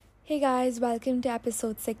Hey guys, welcome to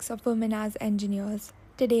episode 6 of Women as Engineers.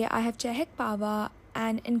 Today I have Chehek Pava,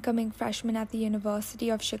 an incoming freshman at the University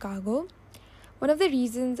of Chicago. One of the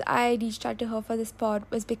reasons I reached out to her for this pod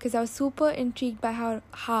was because I was super intrigued by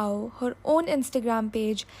how her own Instagram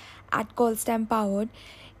page at Call STEM Powered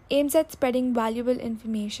aims at spreading valuable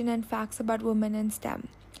information and facts about women in STEM.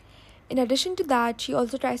 In addition to that, she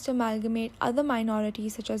also tries to amalgamate other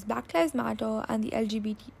minorities such as Black Lives Matter and the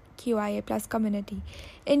LGBTQIA+ community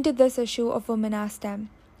into this issue of Women as STEM.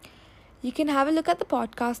 You can have a look at the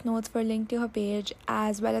podcast notes for a link to her page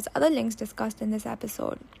as well as other links discussed in this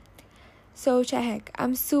episode. So, Chehek,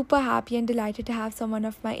 I'm super happy and delighted to have someone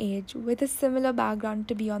of my age with a similar background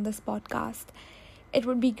to be on this podcast. It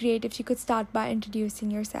would be great if you could start by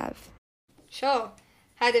introducing yourself. Sure.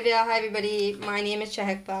 Hi Divya, hi everybody. My name is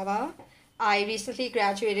Chehek Pava. I recently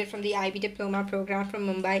graduated from the IB Diploma program from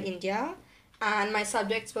Mumbai, India, and my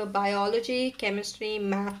subjects were biology, chemistry,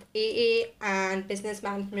 math, AA, and business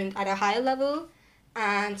management at a higher level,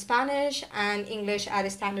 and Spanish and English at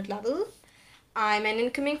a standard level. I'm an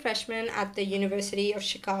incoming freshman at the University of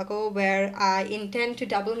Chicago where I intend to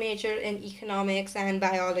double major in economics and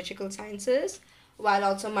biological sciences while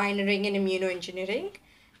also minoring in immunoengineering.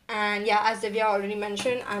 And yeah, as Divya already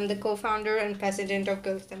mentioned, I'm the co-founder and president of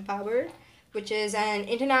Girls Empowered, which is an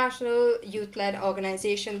international youth-led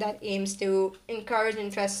organization that aims to encourage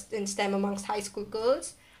interest in STEM amongst high school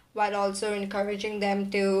girls while also encouraging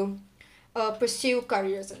them to pursue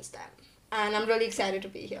careers in STEM. And I'm really excited to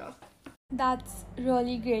be here. That's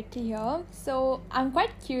really great to hear. So I'm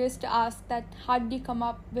quite curious to ask that how did you come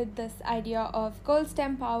up with this idea of Girl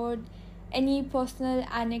STEM Powered? Any personal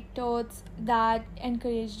anecdotes that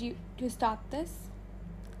encouraged you to start this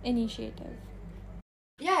initiative?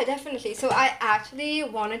 Yeah, definitely. So I actually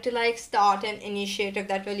wanted to start an initiative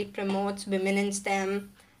that really promotes women in STEM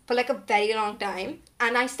for a very long time.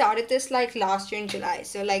 And I started this last year in July.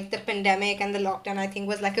 So the pandemic and the lockdown I think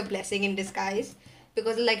was a blessing in disguise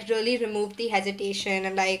because it really removed the hesitation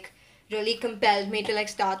and really compelled me to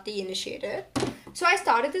start the initiative. So I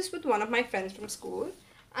started this with one of my friends from school.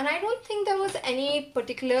 And I don't think there was any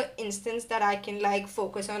particular instance that I can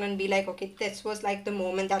focus on and be okay, this was the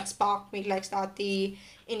moment that sparked me to start the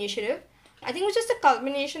initiative. I think it was just a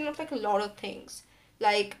culmination of a lot of things.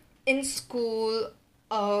 In school,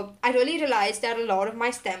 I really realized that a lot of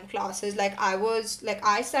my STEM classes,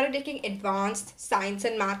 I started taking advanced science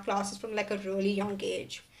and math classes from a really young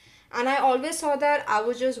age. And I always saw that I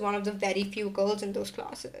was just one of the very few girls in those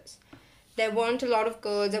classes. There weren't a lot of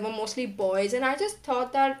girls, there were mostly boys, and I just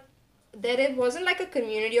thought that there wasn't a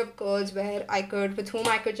community of girls with whom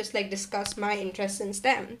I could just discuss my interests in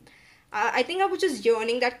STEM. I think I was just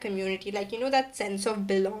yearning that community, that sense of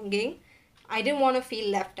belonging. I didn't want to feel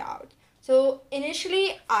left out. So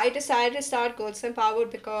initially I decided to start Girls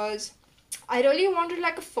Empowered because I really wanted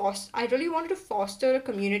to foster a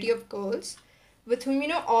community of girls with whom,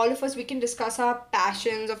 all of us, we can discuss our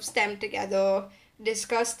passions of STEM together,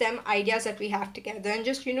 discuss STEM ideas that we have together, and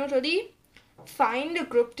just really find a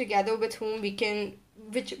group together with whom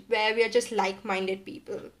where we are just like-minded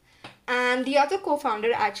people. And the other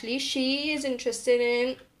co-founder, actually, she is interested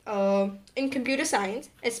in computer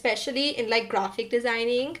science, especially in graphic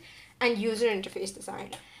designing and user interface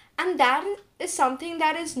design, and that is something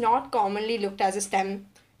that is not commonly looked as a STEM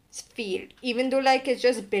field, even though it's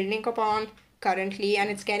just building upon currently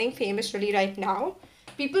and it's getting famous really right now.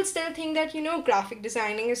 People still think that, graphic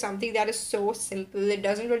designing is something that is so simple. It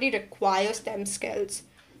doesn't really require STEM skills.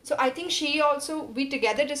 So I think we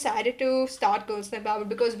together decided to start Girls Empowered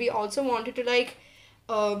because we also wanted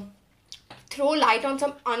to throw light on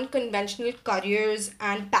some unconventional careers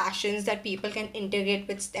and passions that people can integrate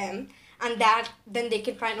with STEM. And that then they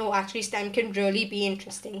can find, oh, actually STEM can really be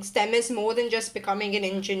interesting. STEM is more than just becoming an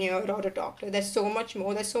engineer or a doctor. There's so much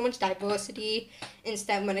more. There's so much diversity in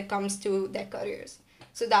STEM when it comes to their careers.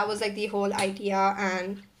 So that was the whole idea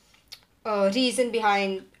and reason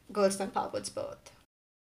behind Girls Empowered's birth.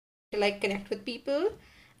 To connect with people.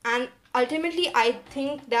 And ultimately, I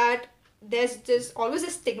think that there's always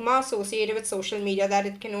a stigma associated with social media that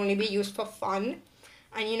it can only be used for fun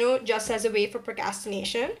and just as a way for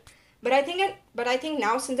procrastination. But I think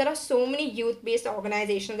now, since there are so many youth-based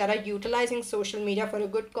organizations that are utilizing social media for a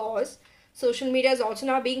good cause, social media is also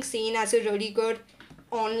now being seen as a really good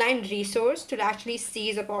online resource to actually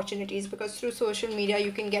seize opportunities, because through social media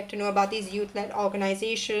you can get to know about these youth-led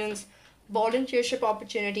organizations, volunteership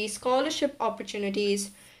opportunities, scholarship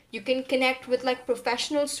opportunities. You can connect with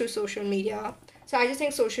professionals through social media. So I just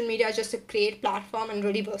think social media is just a great platform and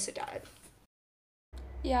really versatile.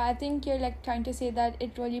 Yeah, I think you're trying to say that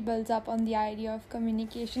it really builds up on the idea of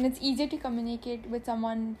communication. It's easier to communicate with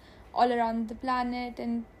someone all around the planet,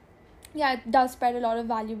 and yeah, it does spread a lot of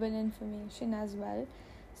valuable information as well.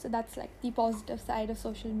 So that's like the positive side of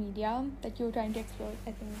social media that you're trying to explore,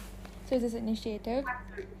 I think. So this initiative.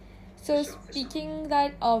 So speaking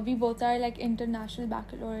that we both are like international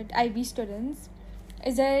baccalaureate IB students,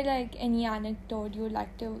 is there like any anecdote you would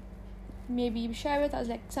like to maybe share with us,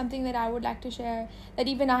 like something that I would like to share that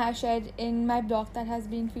even I have shared in my blog that has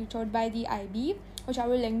been featured by the IB, which I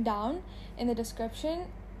will link down in the description.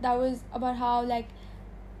 That was about how like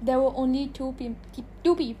there were only two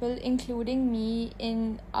people, including me,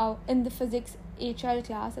 in the physics HL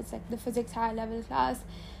class. It's like the physics high level class,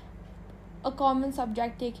 a common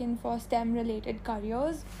subject taken for STEM related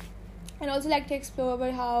careers. And also like to explore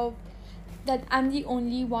about how that I'm the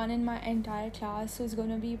only one in my entire class who's going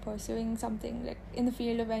to be pursuing something like in the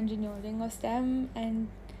field of engineering or STEM, and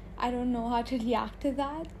I don't know how to react to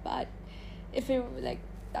that. But if it like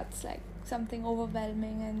that's like something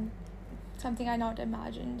overwhelming and something I not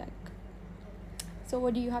imagined. Like, so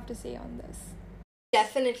what do you have to say on this?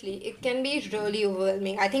 Definitely, it can be really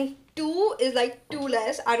overwhelming. I think two is like two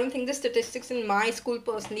less. I don't think the statistics in my school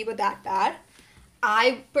personally were that bad.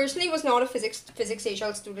 I personally was not a physics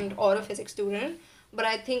HL student or a physics student, but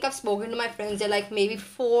I think I've spoken to my friends. They're like maybe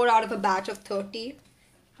 4 out of a batch of 30,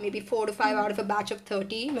 maybe 4 to 5 out of a batch of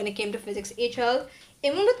 30 when it came to physics HL.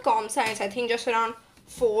 Even with com science, I think just around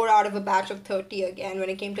 4 out of a batch of 30 again when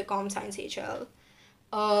it came to com science HL.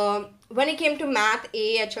 When it came to math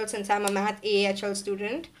AHL, since I'm a math AHL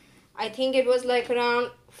student, I think it was like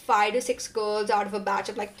around 5 to 6 girls out of a batch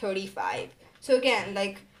of like 35. So again,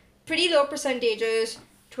 like pretty low percentages,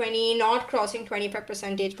 20, not crossing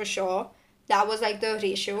 25% for sure. That was like the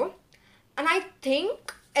ratio. And I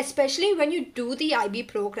think, especially when you do the IB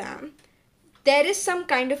program, there is some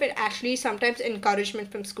kind of actually sometimes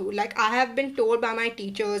encouragement from school. Like I have been told by my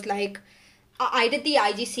teachers, like I did the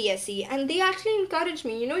IGCSE and they actually encouraged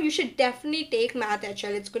me, you should definitely take math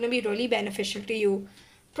HL. It's going to be really beneficial to you.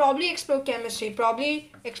 Probably explore chemistry,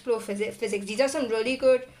 probably explore physics. These are some really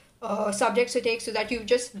good subjects to take so that you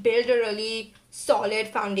just build a really solid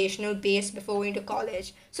foundational base before going to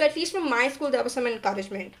college. So at least from my school, there was some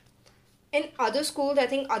encouragement. In other schools, I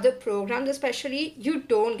think other programs especially, you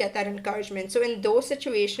don't get that encouragement. So in those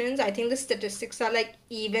situations, I think the statistics are like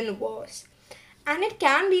even worse. And it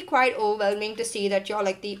can be quite overwhelming to see that you're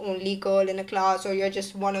like the only girl in a class or you're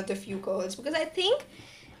just one of the few girls. Because I think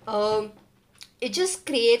it just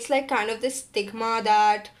creates like kind of this stigma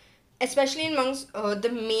that, especially amongst the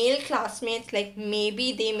male classmates, like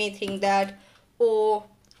maybe they may think that, oh,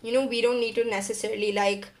 we don't need to necessarily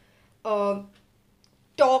like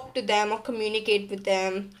talk to them or communicate with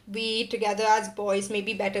them. We together as boys may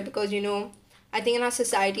be better because, I think in our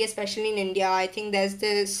society, especially in India, I think there's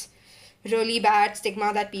this really bad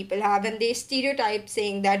stigma that people have, and they stereotype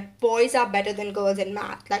saying that boys are better than girls in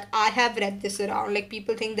math. Like I have read this around, like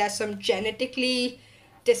people think there's some genetically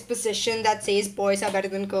disposition that says boys are better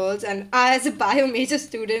than girls, and I, as a bio major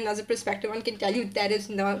student, as a prospective one, can tell you there is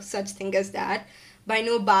no such thing as that. By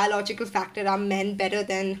no biological factor are men better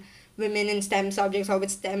than women in STEM subjects or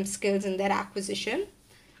with STEM skills in their acquisition.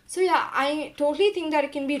 So yeah, I totally think that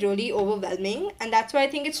it can be really overwhelming, and that's why I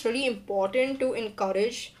think it's really important to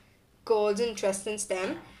encourage girls' interest in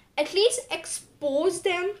STEM. At least expose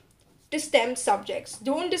them to STEM subjects.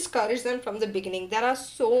 Don't discourage them from the beginning. There are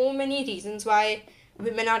so many reasons why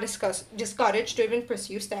women are discouraged to even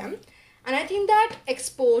pursue STEM. And I think that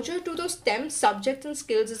exposure to those STEM subjects and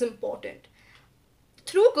skills is important.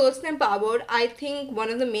 Through Girls Empowered, I think one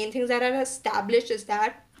of the main things that I've established is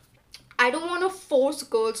that I don't want to force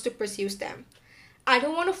girls to pursue STEM. I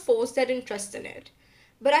don't want to force their interest in it.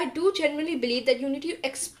 But I do genuinely believe that you need to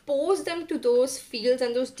expose them to those fields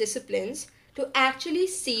and those disciplines to actually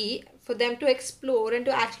see, for them to explore and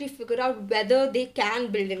to actually figure out whether they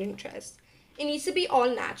can build an interest. It needs to be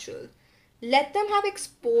all natural. Let them have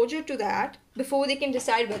exposure to that before they can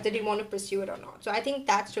decide whether they want to pursue it or not. So I think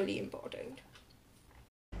that's really important.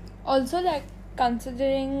 Also, like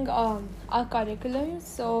considering our curriculum,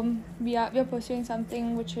 so we're pursuing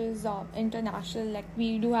something which is international. Like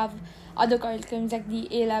we do have other curriculums like the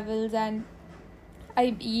A levels and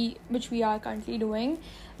IB, which we are currently doing.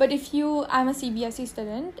 But I'm a CBSE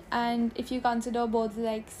student, and if you consider both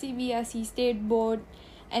like CBSE, State Board,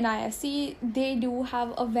 and ISC, they do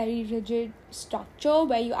have a very rigid structure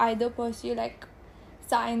where you either pursue like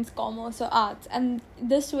science, commerce, or arts, and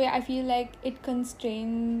this way I feel like it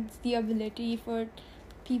constrains the ability for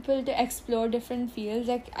people to explore different fields.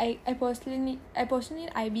 Like I personally in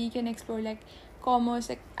IB can explore like commerce.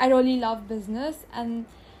 Like I really love business, and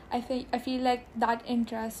I feel like that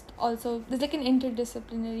interest also, there's like an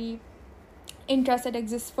interdisciplinary interest that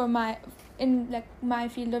exists for my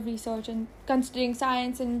field of research, and considering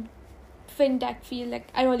science and fintech field, like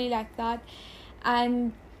I really like that.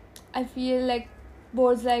 And I feel like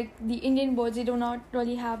boards like the Indian boards, they do not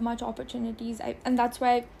really have much opportunities, and that's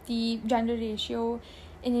why the gender ratio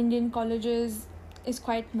in Indian colleges is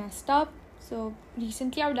quite messed up. So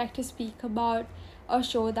recently I would like to speak about a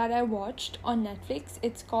show that I watched on Netflix.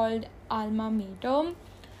 It's called Alma Mater.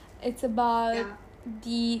 It's about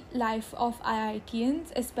the life of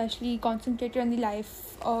IITians, especially concentrated on the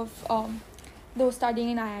life of those studying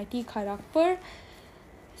in IIT Kharagpur.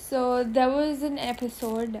 So there was an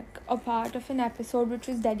episode, like a part of an episode, which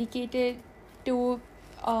was dedicated to,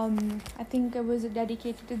 I think it was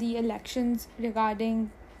dedicated to the elections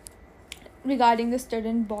regarding the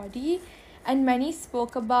student body, and many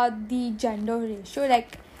spoke about the gender ratio.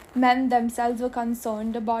 Like men themselves were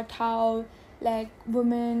concerned about how like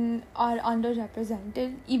women are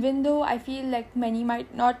underrepresented, even though I feel like many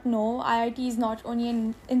might not know IIT is not only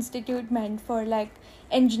an institute meant for like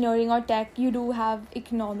engineering or tech. You do have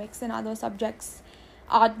economics and other subjects,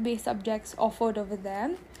 art based subjects offered over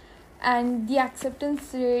there, and the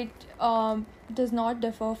acceptance rate does not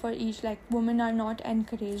differ for each. Like women are not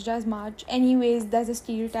encouraged as much. Anyways, there's a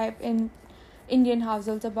stereotype in Indian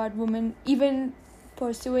households about women even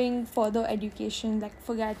pursuing further education, like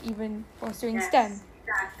forget even pursuing STEM.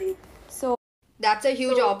 Exactly. So That's a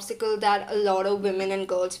huge obstacle that a lot of women and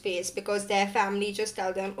girls face because their family just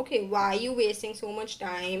tell them, okay, why are you wasting so much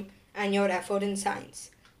time and your effort in science?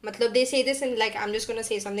 Matlab, they say this in, like, I'm just gonna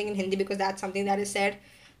say something in Hindi because that's something that is said.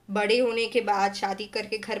 बड़े होने के बाद शादी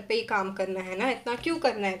करके घर पे ही काम करना है ना, इतना क्यों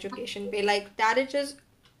करना है एजुकेशन पे? Like that is just,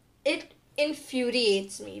 it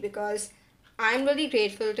infuriates me because I'm really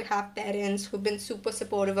grateful to have parents who've been super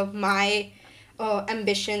supportive of my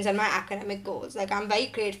ambitions and my academic goals. Like I'm very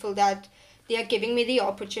grateful that they are giving me the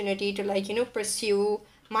opportunity to, like, pursue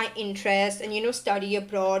my interest and, study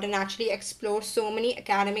abroad and actually explore so many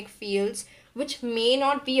academic fields which may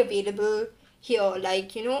not be available here.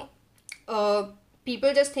 Like, uh,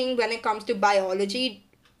 people just think when it comes to biology,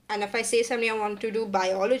 and if I say something, I want to do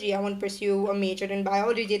biology, I want to pursue a major in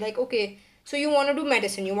biology, like, okay, so you want to do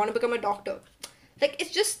medicine, you want to become a doctor. Like,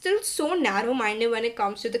 it's just still so narrow minded when it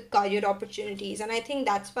comes to the career opportunities. And I think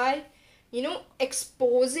that's why,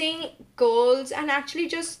 exposing girls and actually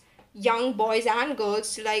just young boys and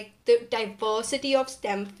girls to like the diversity of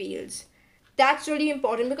STEM fields, that's really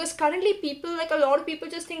important because currently people, like a lot of people,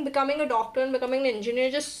 just think becoming a doctor and becoming an engineer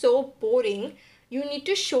is just so boring. You need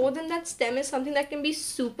to show them that STEM is something that can be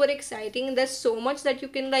super exciting, and there's so much that you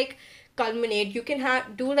can like culminate. You can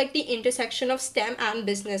have do like the intersection of STEM and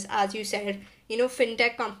business, as you said.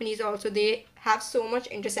 Fintech companies also, they have so much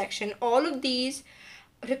intersection. All of these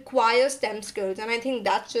require STEM skills, and I think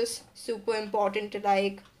that's just super important to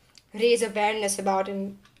like raise awareness about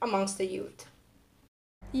in amongst the youth.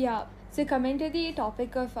 yeah, so coming to the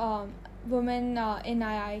topic of women in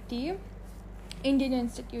IIT, Indian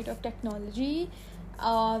Institute of Technology,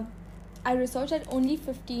 uh, I researched that only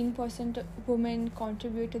 15% women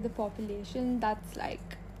contribute to the population. That's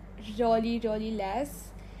like really, really less.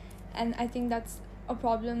 And I think that's a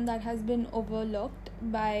problem that has been overlooked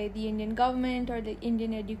by the Indian government or the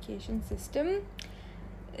Indian education system.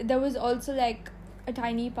 There was also like a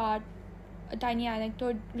tiny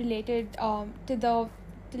anecdote related to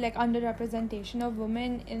like underrepresentation of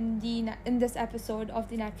women in this episode of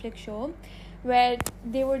the Netflix show, where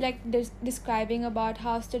they were like describing about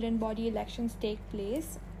how student body elections take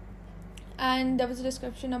place, and there was a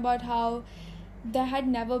description about how there had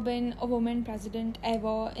never been a woman president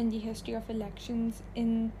ever in the history of elections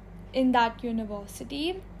in that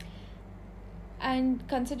university. And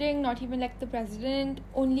considering not even like the president,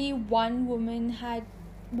 only one woman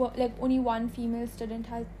only one female student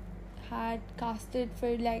had casted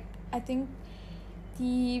for, like, I think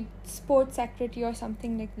the sports secretary or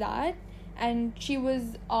something like that, and she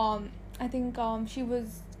was I think she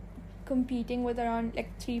was competing with around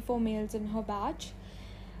like 3-4 males in her batch.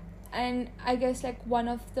 And I guess like one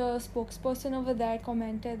of the spokesperson over there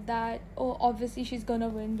commented that, oh, obviously she's gonna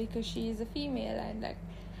win because she is a female, and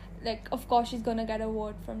like of course she's gonna get a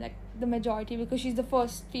vote from like the majority because she's the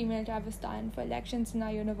first female to ever stand for elections in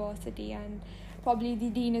our university, and probably the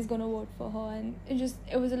dean is gonna vote for her. And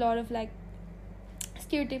it was a lot of like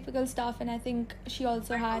stereotypical stuff, and I think she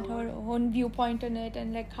also had her own viewpoint on it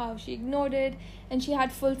and like how she ignored it, and she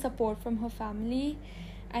had full support from her family.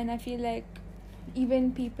 And I feel like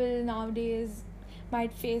even people nowadays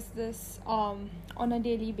might face this on a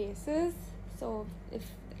daily basis. So if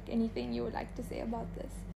like, anything you would like to say about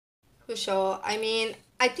this? For sure. I mean,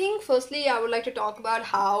 I think firstly I would like to talk about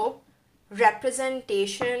how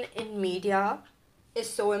representation in media is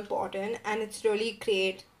so important, and it's really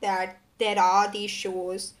great that there are these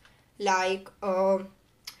shows like Alma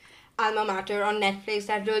Mater on Netflix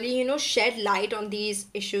that really, shed light on these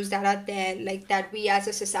issues that are there, like that we as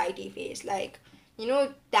a society face. Like,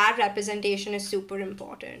 that representation is super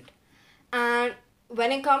important. And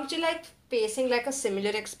when it comes to like facing like a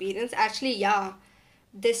similar experience, actually, yeah,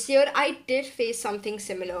 this year I did face something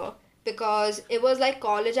similar because it was like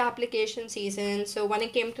college application season. So when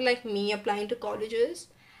it came to like me applying to colleges,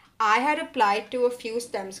 I had applied to a few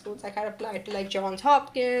STEM schools. Like I had applied to like Johns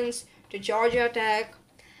Hopkins, to Georgia Tech,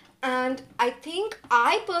 and I think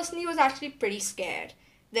I personally was actually pretty scared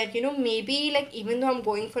that, maybe like even though I'm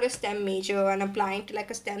going for a STEM major and applying to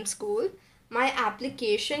like a STEM school, my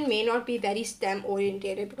application may not be very STEM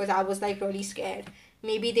orientated because I was like really scared.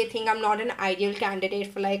 Maybe they think I'm not an ideal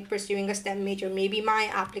candidate for like pursuing a STEM major. Maybe my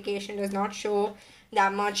application does not show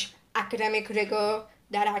that much academic rigor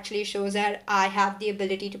that actually shows that I have the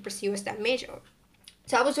ability to pursue a STEM major.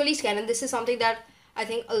 So I was really scared, and this is something that I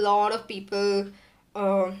think a lot of people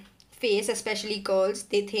uh, face, especially girls.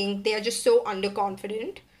 They think they are just so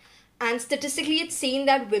underconfident. And statistically, it's seen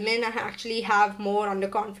that women actually have more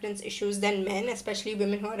underconfidence issues than men, especially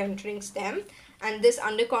women who are entering STEM. And this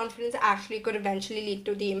underconfidence actually could eventually lead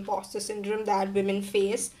to the imposter syndrome that women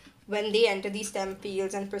face when they enter these STEM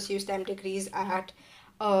fields and pursue STEM degrees at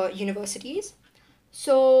universities.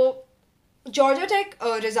 So Georgia Tech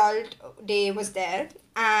result day was there,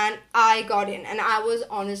 and I got in, and I was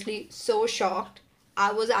honestly so shocked.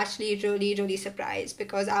 I was actually really, really surprised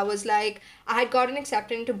because I was like, I had gotten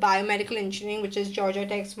accepted into biomedical engineering, which is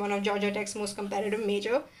one of Georgia Tech's most competitive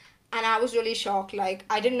major, and I was really shocked. Like,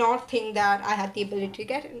 I did not think that I had the ability to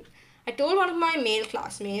get in. I told one of my male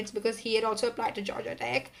classmates because he had also applied to Georgia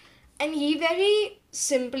Tech, and he very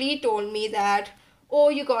simply told me that, oh,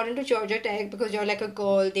 you got into Georgia Tech because you're like a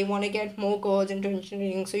girl. They want to get more girls into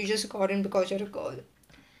engineering, so you just got in because you're a girl.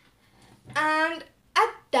 And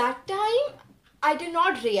at that time, I did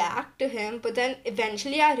not react to him, but then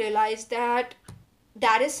eventually I realized that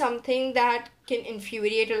that is something that can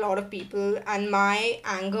infuriate a lot of people, and my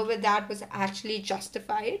anger with that was actually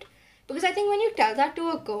justified. Because I think when you tell that to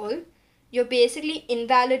a girl, you're basically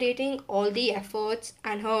invalidating all the efforts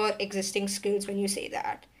and her existing skills when you say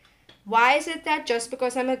that. Why is it that just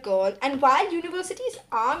because I'm a girl, and while universities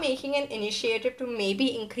are making an initiative to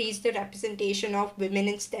maybe increase the representation of women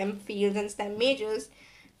in STEM fields and STEM majors,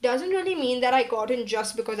 doesn't really mean that I got in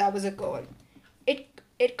just because I was a girl.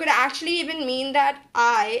 It could actually even mean that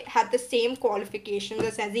I had the same qualifications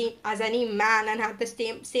as any man and had the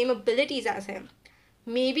same abilities as him.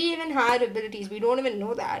 Maybe even higher abilities. We don't even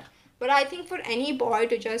know that. But I think for any boy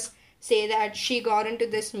to just say that she got into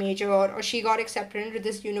this major or she got accepted into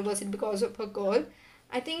this university because of her girl,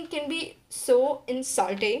 I think can be so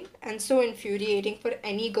insulting and so infuriating for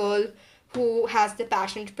any girl who has the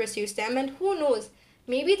passion to pursue STEM. And who knows,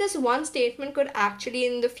 maybe this one statement could actually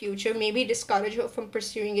in the future maybe discourage her from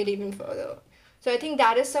pursuing it even further. So I think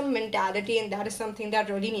that is some mentality, and that is something that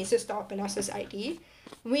really needs to stop in our society.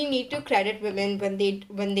 We need to credit women when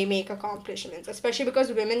they make accomplishments, especially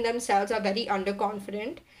because women themselves are very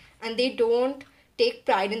underconfident and they don't take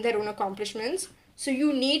pride in their own accomplishments. So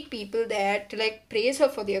you need people there to like praise her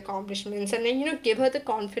for the accomplishments, and then give her the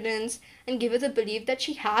confidence and give her the belief that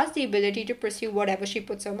she has the ability to pursue whatever she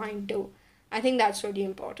puts her mind to. I think that's really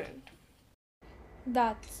important.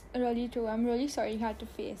 That's really true. I'm really sorry you had to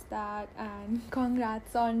face that, and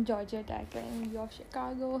congrats on Georgia Tech and your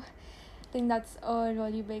Chicago. I think that's a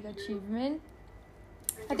really big achievement.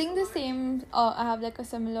 I think the same. I have like a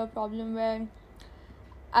similar problem where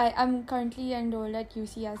I am currently enrolled at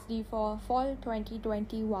UCSD for fall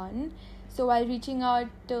 2021. So while reaching out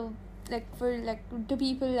to to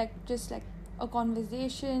people, like just like a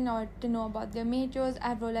conversation or to know about their majors,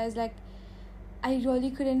 I've realized like I really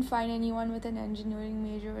couldn't find anyone with an engineering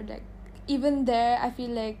major. Like even there, I feel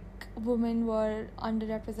like women were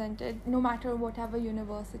underrepresented. No matter whatever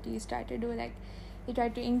universities try to do, like they try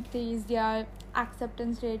to increase their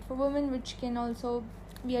acceptance rate for women, which can also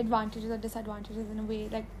be advantages or disadvantages in a way.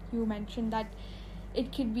 Like you mentioned that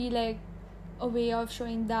it could be like a way of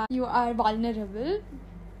showing that you are vulnerable.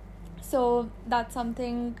 So that's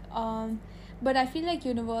something. But I feel like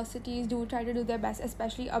universities do try to do their best,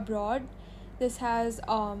 especially abroad. This has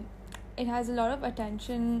it has a lot of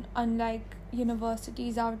attention, unlike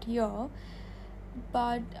universities out here.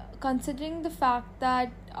 But considering the fact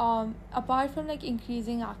that apart from like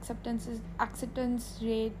increasing acceptance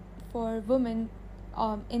rate for women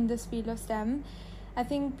in this field of STEM, I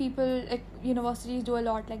think people like universities do a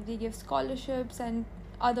lot, like they give scholarships and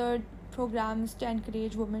other programs to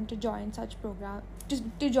encourage women to join such program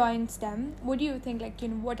to join STEM. What do you think? Like,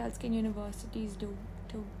 what else can universities do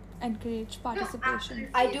to encourage participation?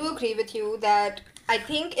 I do agree with you that I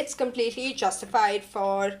think it's completely justified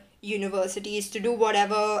for universities to do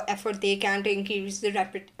whatever effort they can to increase the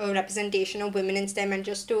representation of women in STEM and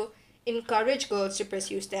just to encourage girls to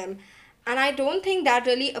pursue STEM. And I don't think that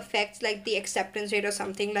really affects like the acceptance rate or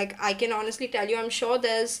something. Like, I can honestly tell you, I'm sure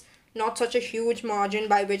there's not such a huge margin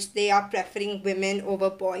by which they are preferring women over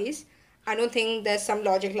boys. I don't think there's some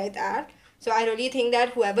logic like that. So I really think that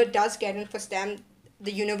whoever does get in for STEM,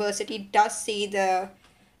 the university does see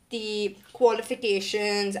the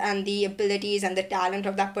qualifications and the abilities and the talent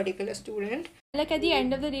of that particular student. Like, at the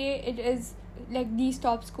end of the day, it is like these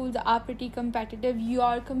top schools are pretty competitive. You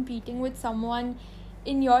are competing with someone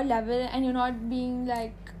in your level, and you're not being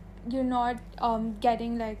like, you're not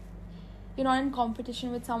getting like, you're not in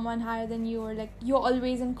competition with someone higher than you, or like you're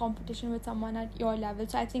always in competition with someone at your level.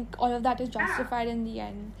 So I think all of that is justified in the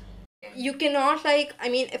end. You cannot, like, I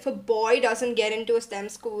mean, if a boy doesn't get into a STEM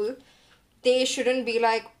school, they shouldn't be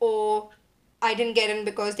like, oh, I didn't get in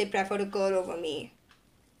because they preferred a girl over me.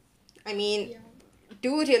 I mean,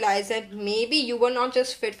 do realize that maybe you were not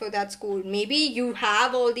just fit for that school. Maybe you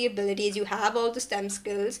have all the abilities, you have all the STEM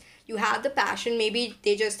skills, you have the passion. Maybe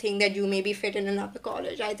they just think that you may be fit in another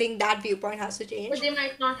college. I think that viewpoint has to change. But they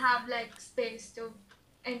might not have like space to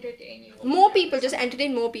entertain you. More people, just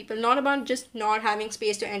entertain more people. Not about just not having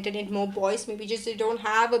space to entertain more boys. Maybe just they don't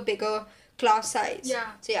have a bigger class size.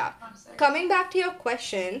 Yeah. So yeah, coming back to your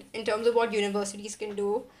question in terms of what universities can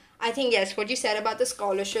do, I think yes, what you said about the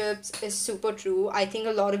scholarships is super true. I think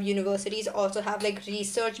a lot of universities also have like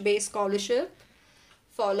research based scholarship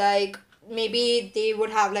for like, maybe they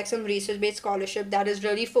would have like some research based scholarship that is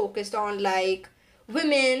really focused on like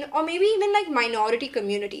women or maybe even like minority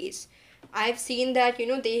communities. I've seen that,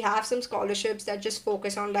 they have some scholarships that just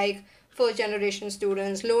focus on like first generation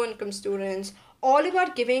students, low income students, all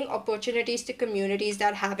about giving opportunities to communities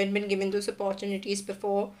that haven't been given those opportunities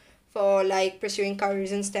before for like pursuing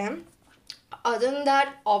careers in STEM. Other than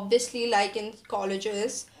that, obviously, like in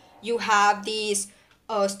colleges, you have these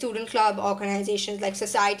student club organizations like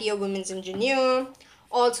Society of Women's Engineer.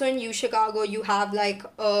 Also in U Chicago, you have like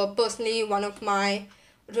personally one of my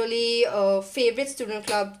really favorite student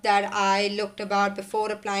club that I looked about before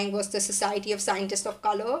applying was the Society of Scientists of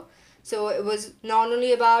Color. So it was not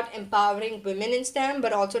only about empowering women in STEM,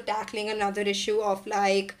 but also tackling another issue of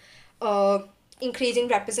like increasing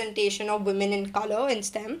representation of women in color in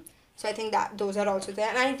STEM. So I think that those are also there.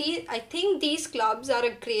 And I think these clubs are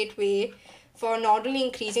a great way for not only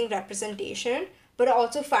increasing representation, but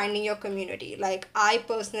also finding your community. Like, I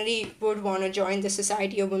personally would want to join the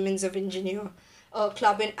Society of Women's of Engineer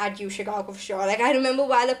club at U Chicago for sure. Like, I remember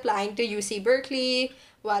while applying to UC Berkeley,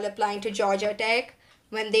 while applying to Georgia Tech,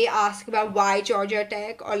 when they asked about why Georgia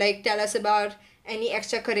Tech or like tell us about any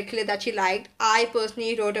extracurricular that you liked, I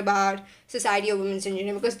personally wrote about Society of Women's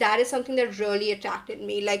Engineer because that is something that really attracted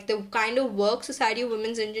me. Like, the kind of work Society of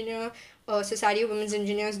Women's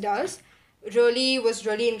Engineers does really was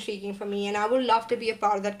really intriguing for me, and I would love to be a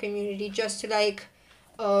part of that community just to like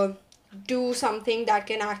do something that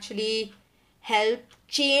can actually help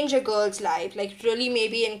change a girl's life, like really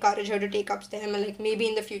maybe encourage her to take up STEM, and like maybe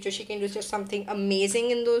in the future she can do just something amazing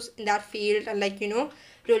in that field, and like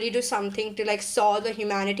really do something to like solve a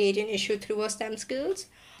humanitarian issue through her STEM skills,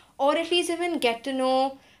 or at least even get to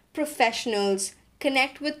know professionals,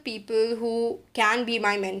 connect with people who can be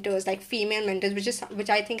my mentors, like female mentors, which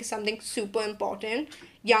I think is something super important.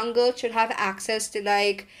 Young girls should have access to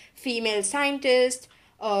like female scientists,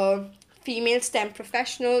 female STEM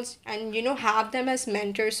professionals, and have them as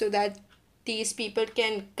mentors so that these people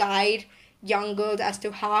can guide young girls as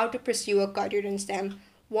to how to pursue a career in STEM,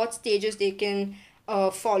 what stages they can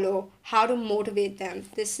follow, how to motivate them.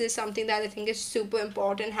 This is something that I think is super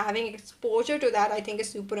important. Having exposure to that, I think, is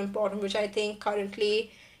super important, which I think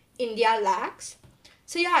currently India lacks.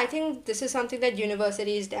 So yeah, I think this is something that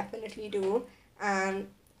universities definitely do, and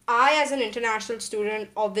I, as an international student,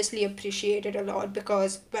 obviously appreciate it a lot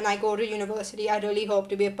because when I go to university, I really hope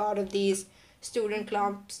to be a part of these student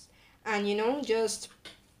clubs and, just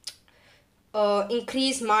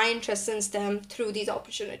increase my interest in STEM through these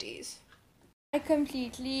opportunities. I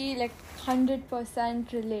completely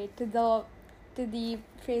 100% relate to the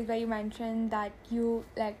phrase where you mentioned that you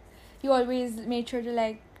always made sure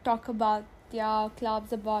to talk about their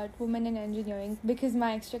clubs about women in engineering, because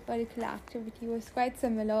my extracurricular activity was quite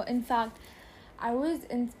similar. In fact, I was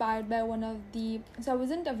inspired by so I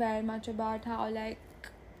wasn't aware much about how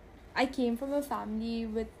I came from a family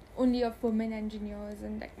with only of women engineers,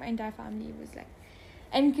 and my entire family was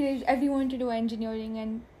encouraged everyone to do engineering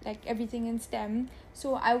and like everything in STEM.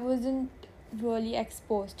 So I wasn't really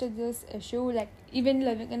exposed to this issue. Like even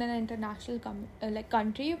living in an international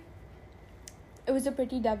country, it was a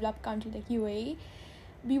pretty developed country like UAE.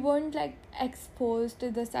 We weren't like exposed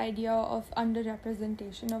to this idea of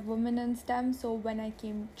underrepresentation of women in STEM. So when I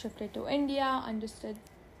came shifted to India, understood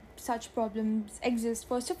such problems exist.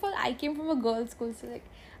 First of all, I came from a girls' school, so like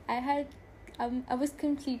I had I was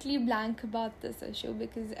completely blank about this issue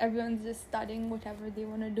because everyone's just studying whatever they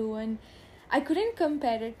want to do, and I couldn't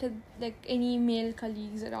compare it to like any male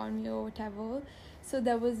colleagues around me or whatever. So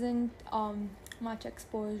there wasn't much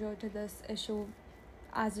exposure to this issue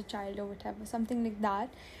as a child or whatever, something like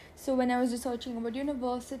that. So when I was researching about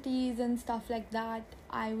universities and stuff like that,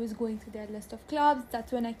 I was going through their list of clubs.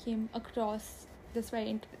 That's when I came across this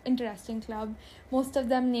very interesting club. Most of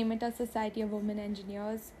them name it as Society of Women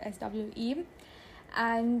Engineers, SWE,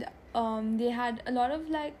 and they had a lot of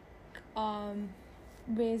like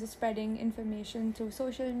ways of spreading information through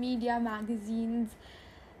social media, magazines.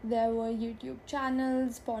 There were YouTube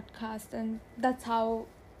channels, podcasts, and that's how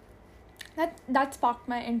that sparked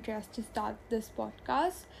my interest to start this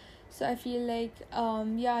podcast. So I feel like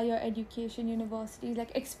your education, university,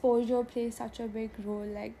 like exposure plays such a big role.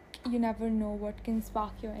 Like you never know what can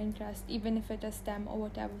spark your interest, even if it is STEM or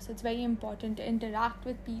whatever. So it's very important to interact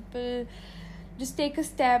with people, just take a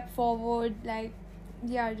step forward. Like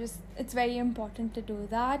just it's very important to do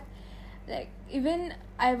that. Like even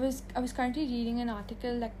I was currently reading an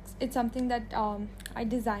article, like it's something that I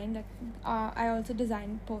designed. Like I also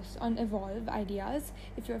design posts on Evolve Ideas,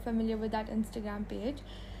 if you're familiar with that Instagram page.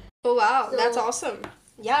 Oh wow, that's awesome.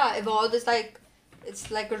 Yeah, Evolve is like,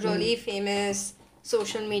 it's like a really famous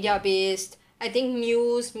social media based, I think,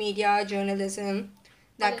 news, media, journalism,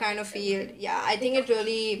 that kind of field. Yeah, I think it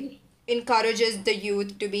really encourages the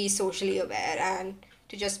youth to be socially aware and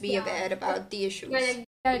to just be aware about the issues.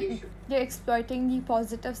 They're exploiting the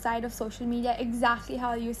positive side of social media, exactly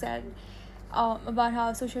how you said, about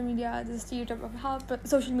how social media, the stereotype of how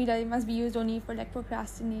social media must be used only for like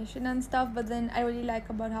procrastination and stuff. But then I really like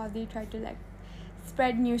about how they try to like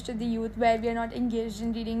spread news to the youth, where we are not engaged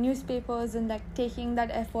in reading newspapers and like taking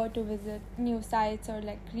that effort to visit news sites or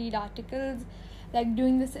like read articles, like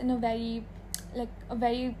doing this in a very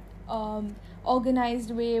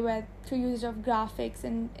organized way, where through use of graphics,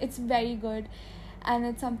 and it's very good, and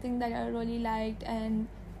it's something that I really liked. And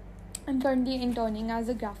I'm currently interning as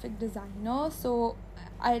a graphic designer. So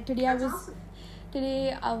today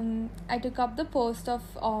I took up the post of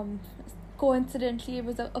coincidentally it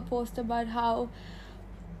was a post about how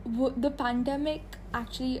the pandemic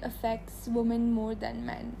actually affects women more than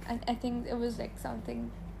men, and I think it was like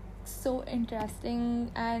something so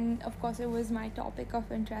interesting, and of course it was my topic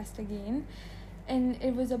of interest again. And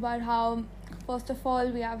it was about how, first of all,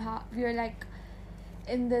 we are like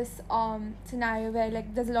in this scenario where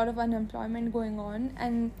like there's a lot of unemployment going on,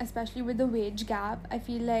 and especially with the wage gap, I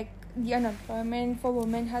feel like the unemployment for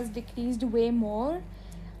women has decreased way more,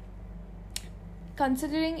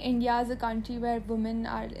 considering India as a country where women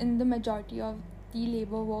are in the majority of the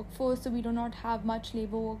labor workforce. So we do not have much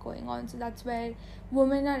labor work going on, so that's where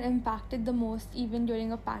women are impacted the most, even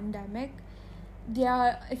during a pandemic.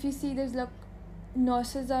 If you see, there's like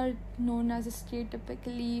nurses are known as a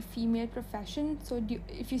stereotypically female profession. So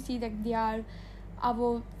if you see, like they are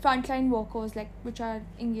our frontline workers, like which are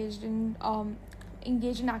engaged in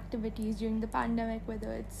activities during the pandemic,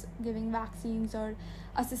 whether it's giving vaccines or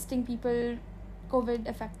assisting people, COVID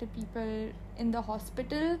affected people in the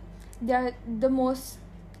hospital. They are the most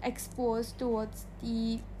exposed towards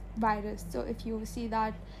the virus. So if you see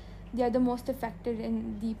that, they are the most affected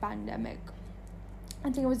in the pandemic. I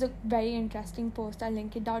think it was a very interesting post. I'll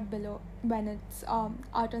link it out below when it's out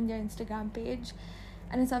on their Instagram page.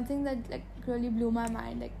 And it's something that like really blew my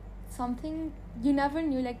mind. Like something you never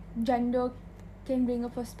knew, like gender can bring a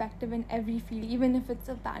perspective in every field, even if it's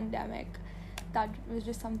a pandemic. That was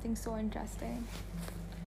just something so interesting.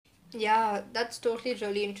 Yeah, that's totally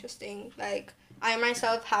really interesting. Like, I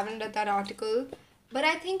myself haven't read that article, but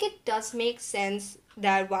I think it does make sense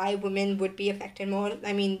that why women would be affected more.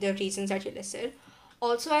 I mean, the reasons that you listed.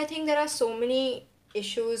 Also, I think there are so many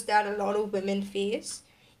issues that a lot of women face,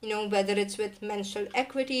 whether it's with menstrual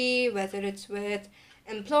equity, whether it's with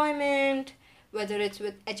employment, whether it's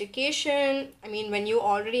with education. I mean, when you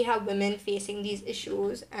already have women facing these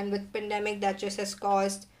issues, and with pandemic, that just has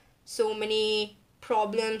caused so many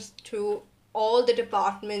problems to all the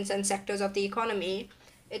departments and sectors of the economy,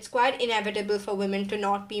 it's quite inevitable for women to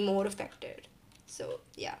not be more affected. So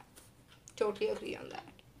yeah, totally agree on that.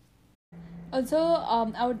 Also,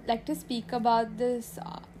 I would like to speak about this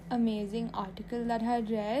amazing article that I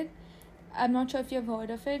had read. I'm not sure if you've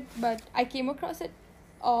heard of it, but I came across it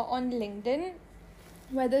on LinkedIn,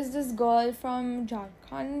 where there's this girl from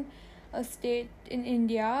Jharkhand, a state in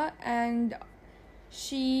India, and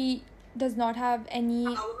she does not have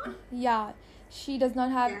any. Yeah, she does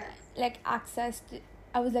not have like access to.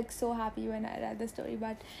 I was like so happy when I read the story,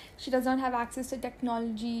 but she does not have access to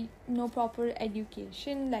technology, no proper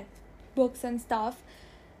education, like books and stuff.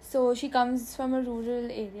 So she comes from a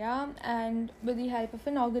rural area, and with the help of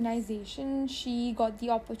an organization, she got the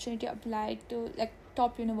opportunity to apply to like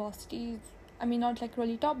top universities. I mean, not like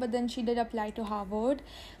really top, but then she did apply to Harvard,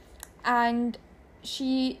 and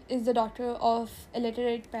she is the daughter of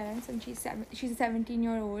illiterate parents, and she's a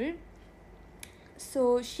 17-year-old.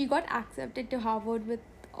 So she got accepted to Harvard with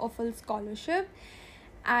a full scholarship,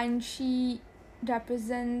 and she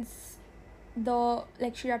represents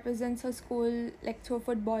she represents her school like through a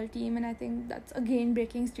football team. And I think that's again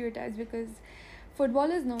breaking stereotypes, because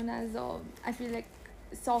football is known as I feel like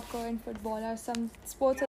soccer and football are some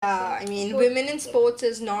sports. Yeah, I mean, women in sports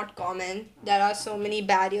is not common. There are so many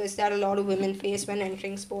barriers that a lot of women face when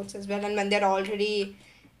entering sports as well, and when they're already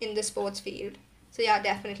in the sports field. So yeah,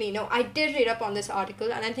 definitely. No, I did read up on this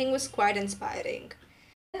article, and I think it was quite inspiring.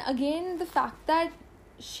 And again, the fact that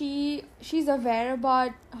she's aware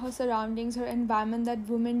about her surroundings, her environment, that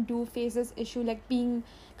women do face this issue, like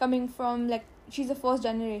coming from like she's a first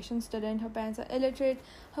generation student, her parents are illiterate,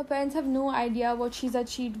 her parents have no idea what she's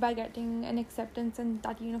achieved by getting an acceptance and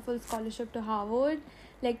that full scholarship to Harvard.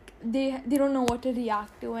 Like they don't know what to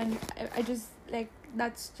react to, and I just like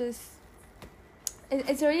that's just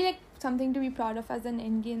it's really like something to be proud of as an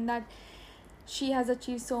Indian, that she has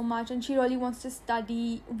achieved so much, and she really wants to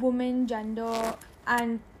study women, gender,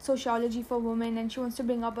 and sociology for women, and she wants to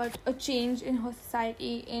bring about a change in her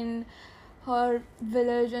society, in her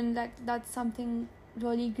village, and that's something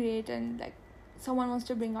really great, and like someone wants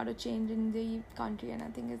to bring out a change in the country, and I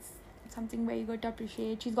think it's something very good to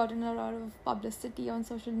appreciate. She's gotten a lot of publicity on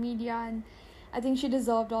social media, and I think she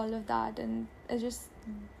deserved all of that, and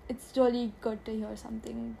it's really good to hear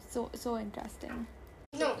something so interesting.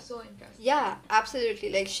 No, so interesting. Yeah,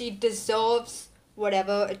 absolutely. Like, she deserves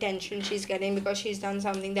whatever attention she's getting, because she's done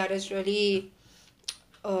something that is really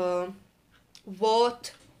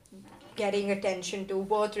worth getting attention to,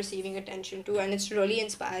 worth receiving attention to, and it's really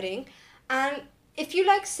inspiring. And if you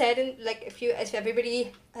if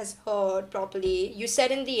everybody has heard properly, you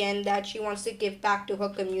said in the end that she wants to give back to her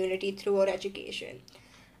community through her education.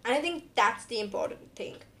 And I think that's the important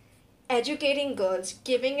thing. Educating girls,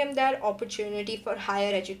 giving them that opportunity for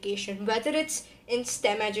higher education, whether it's in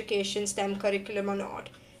STEM education, STEM curriculum or not,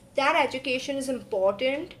 that education is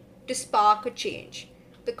important to spark a change.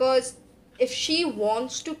 Because if she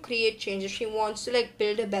wants to create change, if she wants to like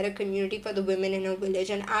build a better community for the women in her village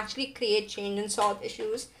and actually create change and solve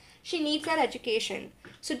issues, she needs that education.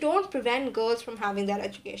 So don't prevent girls from having that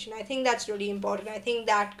education. I think that's really important. I think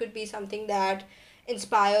that could be something that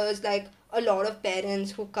inspires like a lot of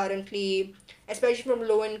parents who currently, especially from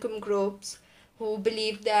low income groups, who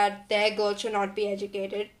believe that their girl should not be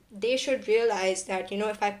educated. They should realize that,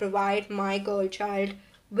 if I provide my girl child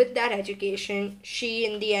with that education, she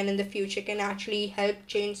in the end, in the future, can actually help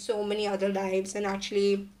change so many other lives and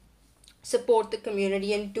actually support the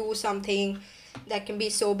community and do something that can be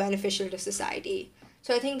so beneficial to society.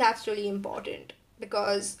 So I think that's really important,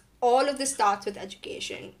 because all of this starts with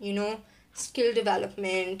education, skill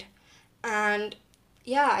development. And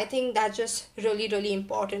yeah, I think that's just really, really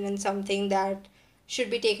important, and something that should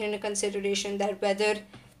be taken into consideration, that whether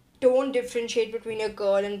don't differentiate between a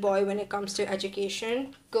girl and boy when it comes to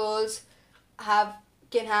education. Girls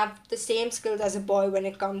can have the same skills as a boy when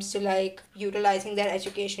it comes to like utilizing their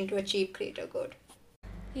education to achieve greater good.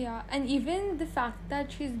 Yeah, and even the fact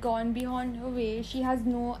that she's gone beyond her way, she has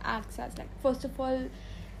no access. Like, first of all,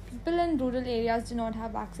 people in rural areas do not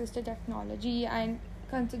have access to technology, and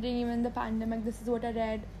considering even the pandemic, this is what I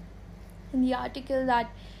read in the article,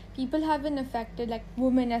 that people have been affected, like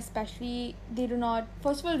women especially. They do not,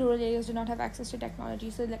 first of all, rural areas do not have access to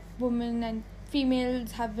technology, so like women and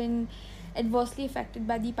females have been adversely affected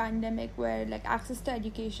by the pandemic, where like access to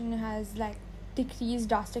education has like decreased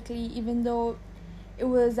drastically, even though it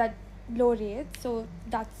was at low rates. So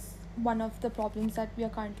that's one of the problems that we are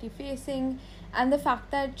currently facing. And the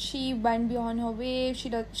fact that she went beyond her way, she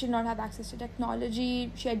did not have access to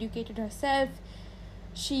technology, she educated herself,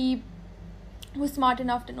 she was smart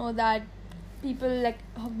enough to know that people, like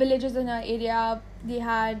villages in her area, they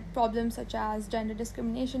had problems such as gender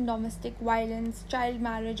discrimination, domestic violence, child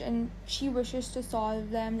marriage, and she wishes to solve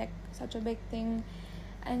them, like such a big thing.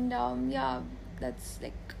 And yeah, that's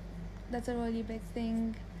a really big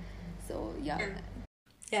thing. So yeah.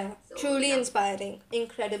 Yeah, truly inspiring,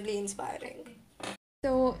 incredibly inspiring.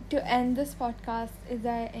 So to end this podcast, is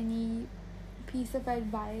there any piece of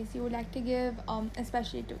advice you would like to give,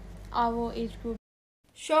 especially to our age group?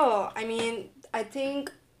 Sure. I mean, I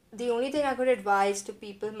think the only thing I could advise to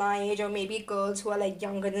people my age, or maybe girls who are like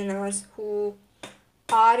younger than us, who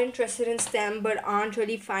are interested in STEM but aren't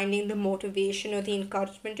really finding the motivation or the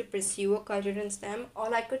encouragement to pursue a career in STEM,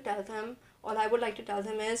 all I would like to tell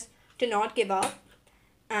them is to not give up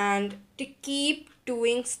and to keep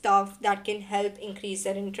doing stuff that can help increase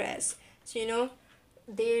their interest. So,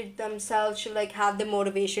 they themselves should like have the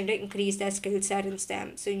motivation to increase their skill set in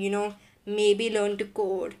STEM. So, maybe learn to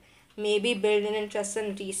code, maybe build an interest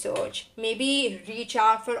in research, maybe reach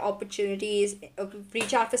out for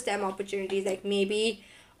STEM opportunities, like maybe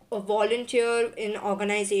volunteer in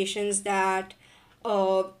organizations that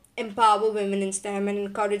uh, empower women in STEM and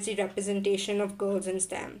encourage the representation of girls in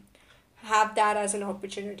STEM. Have that as an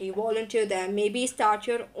opportunity, volunteer there, maybe start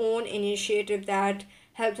your own initiative that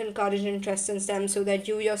helps encourage interest in STEM so that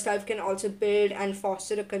you yourself can also build and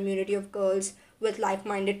foster a community of girls with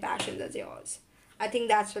like-minded passions as yours. I think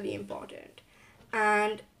that's really important.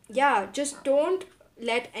 And yeah, just don't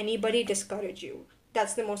let anybody discourage you.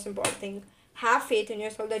 That's the most important thing. Have faith in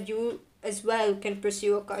yourself that you as well can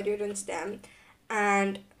pursue a career in STEM.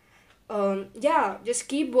 And yeah, just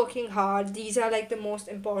keep working hard. These are like the most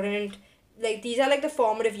important, like these are like the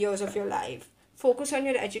formative years of your life. Focus on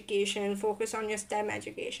your education, focus on your STEM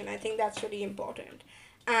education. I think that's really important.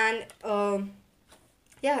 And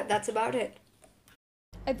yeah, that's about it.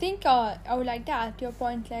 I think I would like to add to your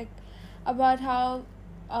point, like about how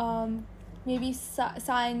maybe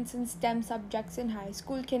science and STEM subjects in high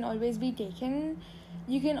school can always be taken.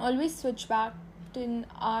 You can always switch back to an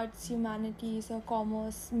arts, humanities, or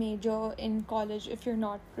commerce major in college if you're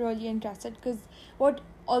not really interested. Because what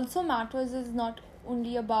also matters is not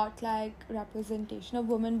only about like representation of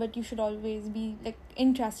women, but you should always be like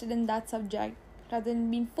interested in that subject rather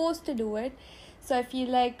than being forced to do it. So I feel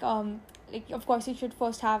like of course you should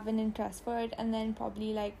first have an interest for it, and then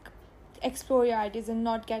probably like explore your ideas and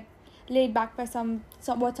not get laid back by some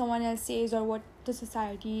what someone else says or what the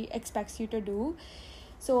society expects you to do.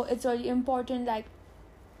 So it's really important. Like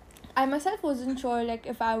I myself wasn't sure like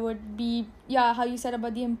if I would be, yeah, how you said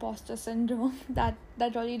about the imposter syndrome, that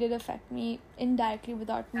really did affect me indirectly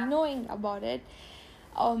without me knowing about it.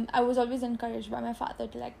 I was always encouraged by my father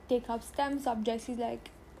to like take up STEM subjects. He's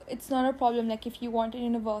like, it's not a problem. Like if you want a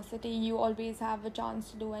university, you always have a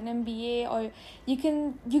chance to do an MBA, or you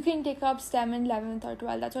can take up STEM in 11th or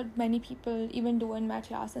 12th. That's what many people even do in my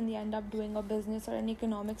class, and they end up doing a business or an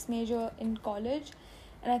economics major in college.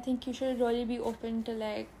 And I think you should really be open to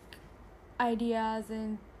like ideas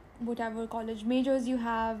and whatever college majors you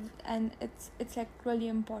have, and it's like really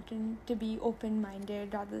important to be open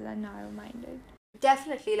minded rather than narrow minded.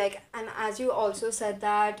 Definitely, like, and as you also said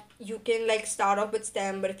that you can like start off with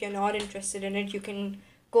STEM, but if you're not interested in it, you can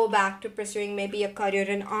go back to pursuing maybe a career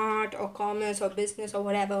in art or commerce or business or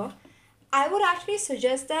whatever. I would actually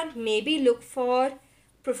suggest that maybe look for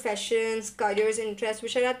professions, careers, interests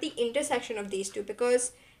which are at the intersection of these two,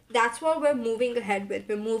 because that's what we're moving ahead with.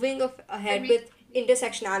 We're moving ahead with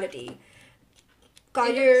intersectionality.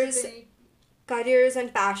 Careers, careers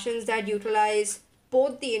and passions that utilize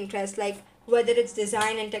both the interests, like whether it's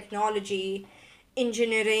design and technology,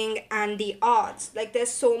 engineering and the arts. Like there's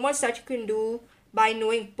so much that you can do by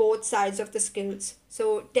knowing both sides of the skills.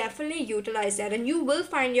 So definitely utilize that, and you will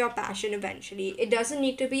find your passion eventually. It doesn't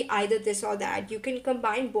need to be either this or that. You can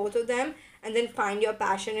combine both of them and then find your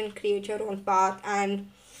passion and create your own path, and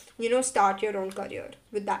start your own career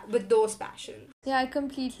with those passions. Yeah, I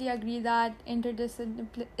completely agree that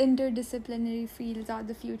interdisciplinary fields are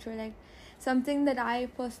the future. Like something that I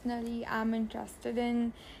personally am interested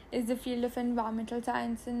in is the field of environmental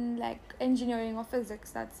science and like engineering or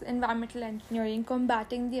physics. That's environmental engineering,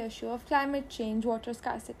 combating the issue of climate change, water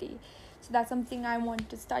scarcity. So that's something I want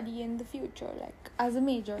to study in the future, like as a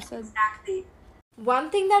major. So Exactly.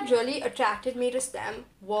 One thing that really attracted me to STEM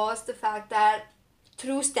was the fact that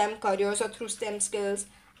through STEM careers or through STEM skills,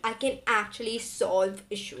 I can actually solve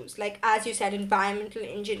issues. Like, as you said, environmental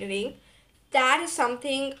engineering. That is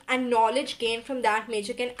something, and knowledge gained from that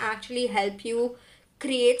major can actually help you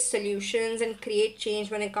create solutions and create change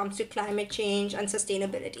when it comes to climate change and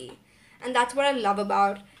sustainability. And that's what I love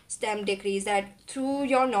about STEM degrees, that through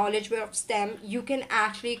your knowledge of STEM, you can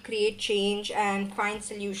actually create change and find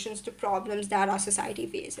solutions to problems that our society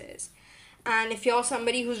faces. And if you're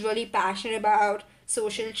somebody who's really passionate about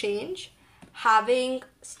social change, having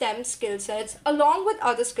STEM skill sets along with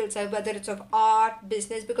other skill sets, whether it's of art,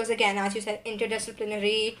 business, because again, as you said,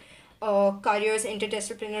 interdisciplinary careers,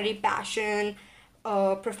 interdisciplinary passion,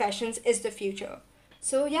 professions is the future.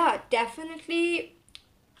 So yeah, definitely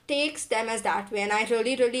take STEM as that way. And I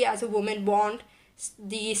really, really, as a woman, want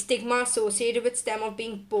the stigma associated with STEM of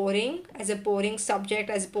being boring, as a boring subject,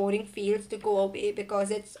 as boring fields to go away,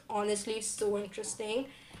 because it's honestly so interesting.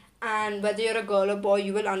 And whether you're a girl or boy,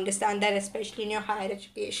 you will understand that, especially in your higher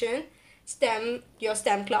education. Your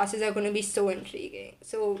STEM classes are going to be so intriguing.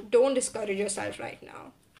 So don't discourage yourself right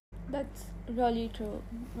now. That's really true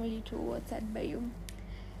what's said by you.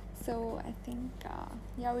 So I think,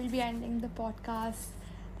 yeah, we'll be ending the podcast.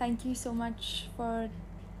 Thank you so much for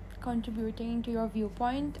contributing to your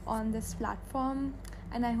viewpoint on this platform.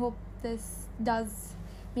 And I hope this does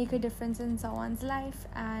make a difference in someone's life.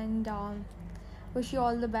 And wish you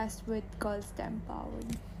all the best with Girls STEM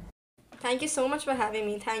Powered. Thank you so much for having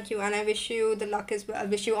me. Thank you. And I wish you the luck as well. I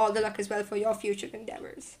wish you all the luck as well for your future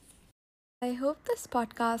endeavors. I hope this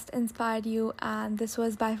podcast inspired you, and this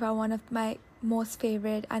was by far one of my most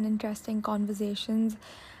favorite and interesting conversations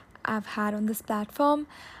I've had on this platform.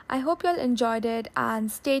 I hope you all enjoyed it,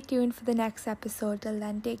 and stay tuned for the next episode. Till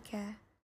then, take care.